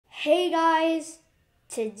Hey guys,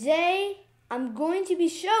 today I'm going to be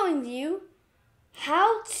showing you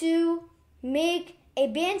how to make a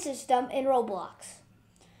band system in Roblox.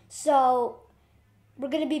 So we're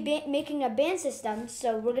going to be making a band system,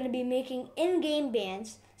 so we're going to be making in-game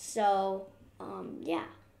bands. So yeah,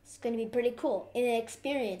 it's going to be pretty cool,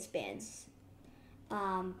 in-experience bands.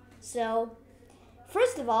 So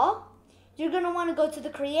first of all, you're going to want to go to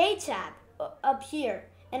the Create tab up here,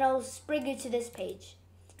 and it'll bring you to this page.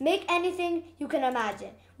 Make anything you can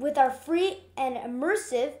imagine with our free and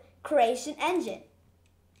immersive creation engine.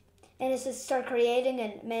 And it says start creating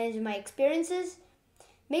and managing my experiences.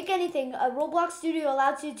 Make anything. Roblox Studio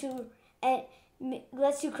allows you to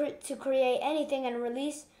lets you to create anything and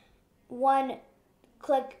release one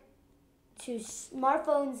click to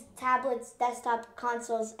smartphones, tablets, desktop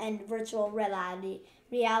consoles, and virtual reality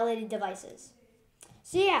devices.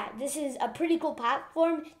 So yeah, this is a pretty cool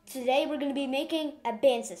platform. Today we're going to be making a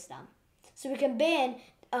band system. So we can ban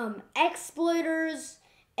exploiters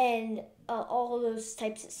and all those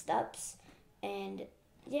types of stuffs. And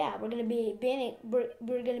yeah, we're going to be banning,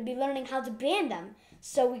 we're going to be learning how to ban them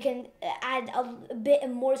so we can add a bit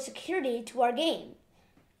more security to our game.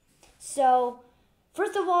 So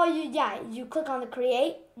first of all, you click on the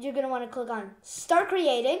create. You're going to want to click on start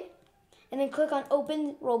creating and then click on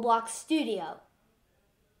open Roblox Studio.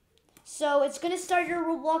 So it's going to start your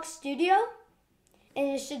Roblox Studio, and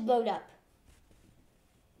it should load up.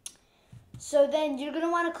 So then you're going to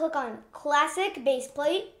want to click on Classic Base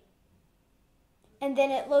Plate, and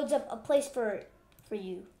then it loads up a place for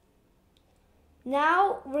you.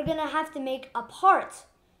 Now we're going to have to make a part.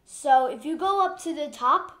 So if you go up to the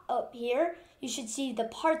top up here, you should see the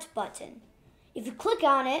Parts button. If you click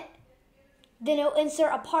on it, then it'll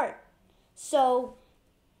insert a part. So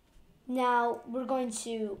now we're going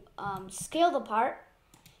to scale the part.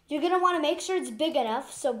 You're going to want to make sure it's big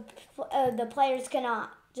enough so the players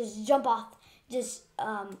cannot just jump off. Just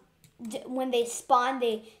when they spawn,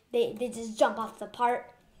 they just jump off the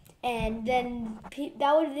part, and then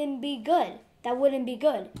that wouldn't be good. That wouldn't be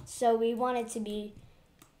good. So we want it to be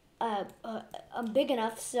big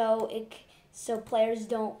enough so players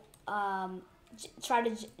don't try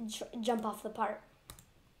to jump off the part.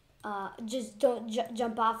 Just don't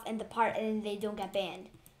jump off in the part and they don't get banned.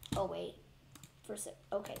 Oh wait,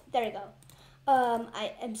 okay, there you go.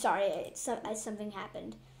 I'm sorry, something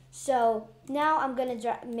happened. So now I'm gonna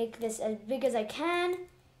make this as big as I can,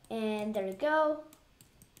 and there you go.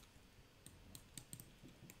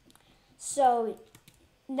 So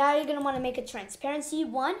now you're gonna want to make a transparency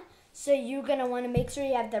one. So you're gonna want to make sure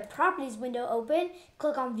you have the properties window open.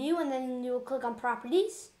 Click on view, and then you'll click on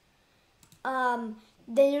properties.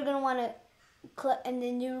 Then you're gonna want to click, and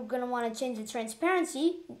then you're gonna want to change the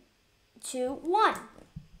transparency to 1.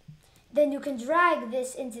 Then you can drag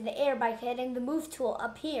this into the air by hitting the move tool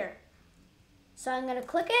up here. So I'm gonna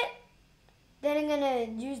click it. Then I'm gonna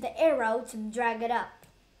use the arrow to drag it up.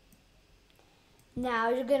 Now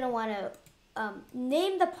you're gonna want to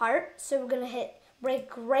name the part. So we're gonna hit right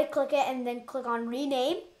click it and then click on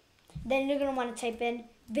rename. Then you're gonna want to type in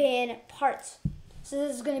band parts. So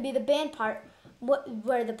this is gonna be the band part.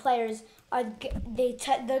 Where the players are,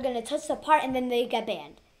 they're gonna touch the part and then they get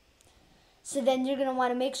banned. So then you're gonna want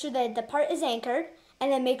to make sure that the part is anchored,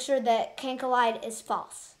 and then make sure that can collide is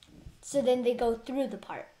false. So then they go through the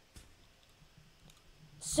part.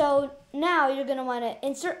 So now you're gonna want to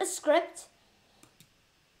insert a script.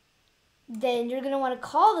 Then you're gonna want to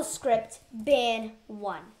call the script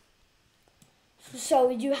ban1. So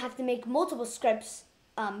you have to make multiple scripts,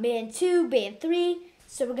 ban2, ban3.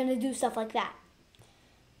 So we're gonna do stuff like that.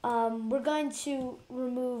 We're going to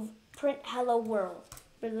remove print hello world.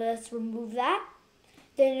 But let's remove that.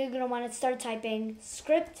 Then you're going to want to start typing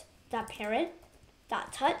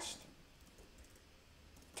script.parent.touched,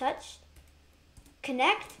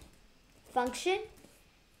 connect, function,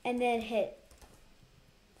 and then hit.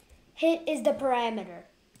 Hit is the parameter.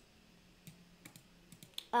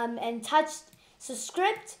 And touched, so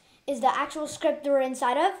script is the actual script we're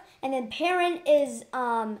inside of, and then parent is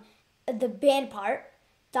the band part.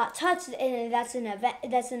 .touch, and that's an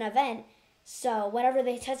event. So whenever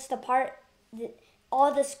they touch the part,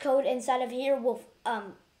 all this code inside of here will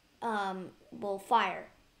fire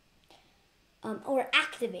or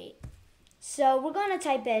activate. So we're going to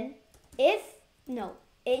type in if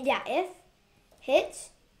hit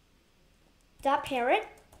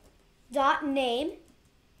 .parent.name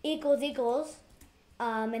equals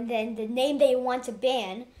and then the name they want to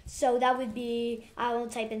ban. So that would be, I will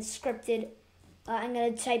type in scripted. I'm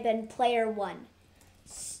going to type in player 1.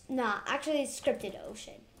 Actually it's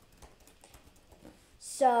ScriptedOcean.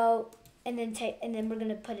 So and then we're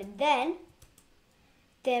gonna put in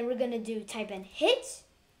then we're gonna type in hit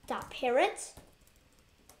dot parent.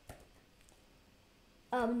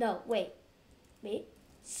 No, wait.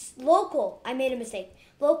 Local, I made a mistake.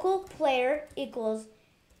 Local player equals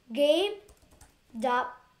game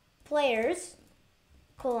dot players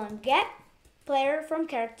colon get player from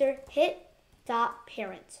character hit dot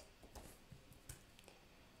parent.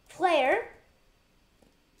 Player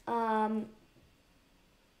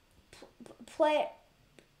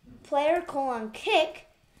player colon kick,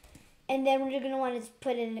 and then we're going to want to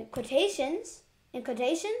put in quotations.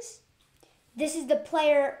 This is the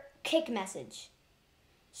player kick message.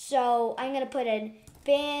 So I'm going to put in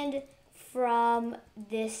banned from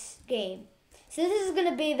this game. So this is going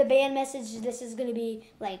to be the ban message. This is going to be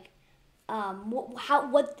like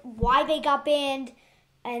why they got banned,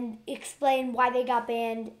 and explain why they got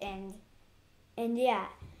banned, and yeah.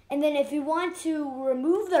 And then if you want to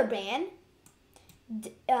remove their ban,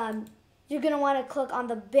 you're gonna want to click on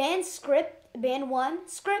the ban 1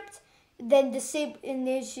 script, then disable, and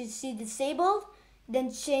then you should see disabled,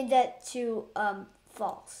 then change that to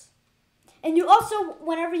false. And you also,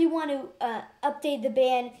 whenever you want to update the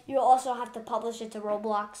ban, you also have to publish it to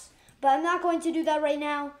Roblox. But I'm not going to do that right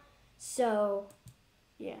now. So,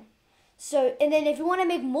 yeah. So, and then if you want to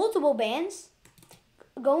make multiple bans,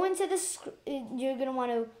 go into this. You're gonna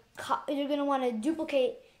want to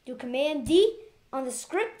duplicate. Do Command D on the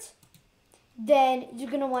script. Then you're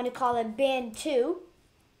gonna want to call it ban 2.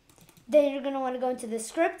 Then you're gonna want to go into the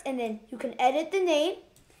script, and then you can edit the name.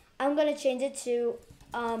 I'm gonna change it to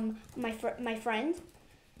my friend.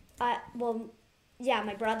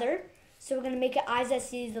 My brother. So we're gonna make it eyes that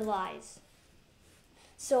see the lies.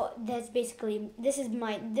 So that's basically, this is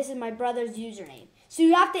my brother's username. So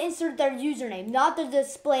you have to insert their username, not their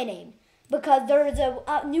display name, because there is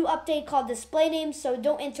a new update called display name. So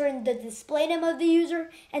don't enter in the display name of the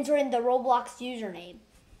user, enter in the Roblox username.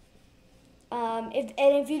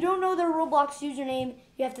 If you don't know their Roblox username,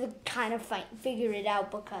 you have to kind of figure it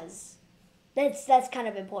out, because that's kind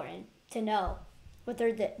of important to know what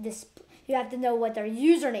you have to know what their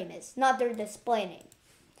username is, not their display name.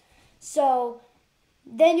 So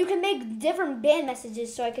then you can make different ban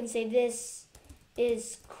messages. So I can say this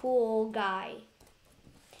is cool guy,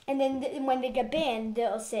 and then when they get banned,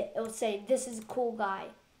 it'll say this is cool guy.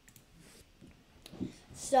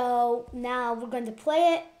 So now we're going to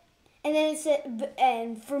play it, and then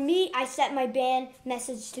and for me, I set my ban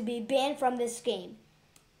message to be banned from this game.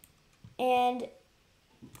 And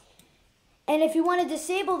if you want to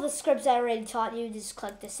disable the scripts I already taught you, just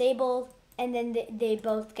click disable, and then they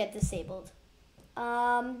both get disabled.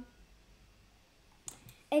 And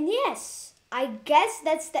yes, I guess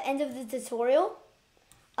that's the end of the tutorial.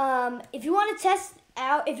 If you want to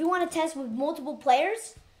test with multiple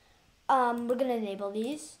players, we're gonna enable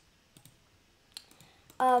these.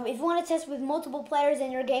 If you want to test with multiple players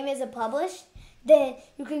and your game isn't published, then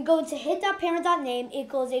you can go into hit.parent.name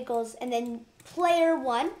equals and then player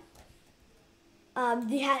 1.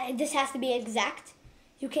 This has to be exact.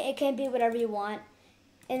 It can't be whatever you want.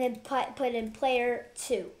 And then put in player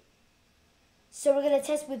 2. So we're gonna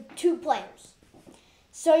test with 2 players.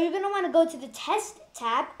 So you're gonna want to go to the test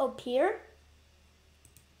tab up here.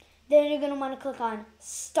 Then you're gonna want to click on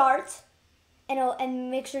start, and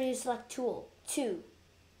make sure you select 2.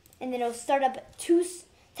 And then it'll start up 2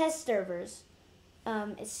 test servers.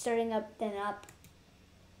 It's starting up, then up.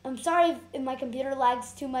 I'm sorry if my computer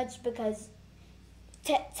lags too much, because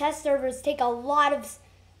test servers take a lot of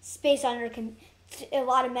space on a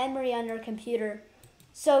lot of memory on your computer.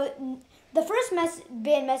 So the first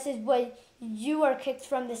ban message was you are kicked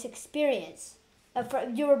from this experience.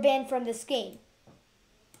 You were banned from this game.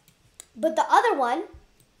 But the other one,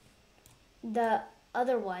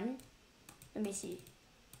 let me see.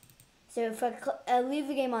 So if I leave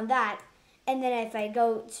the game on that, and then if I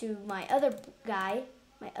go to my other guy,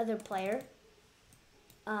 my other player,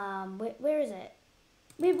 where is it?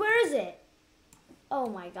 Where is it? Oh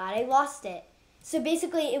my god, I lost it. So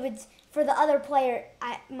basically, it would, for the other player,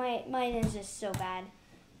 mine is just so bad.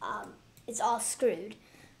 It's all screwed.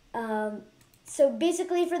 So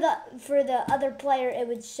basically, for the other player, it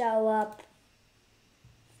would show up.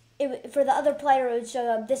 For the other player, it would show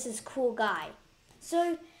up, this is cool guy.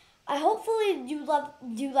 So hopefully you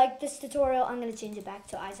like this tutorial. I'm gonna change it back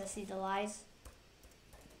to eyes that see the lies.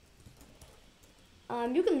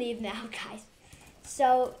 You can leave now, guys.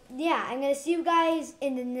 So yeah, I'm gonna see you guys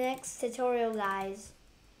in the next tutorial, guys.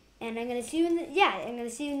 And I'm gonna see you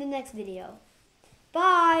in the next video.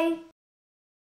 Bye.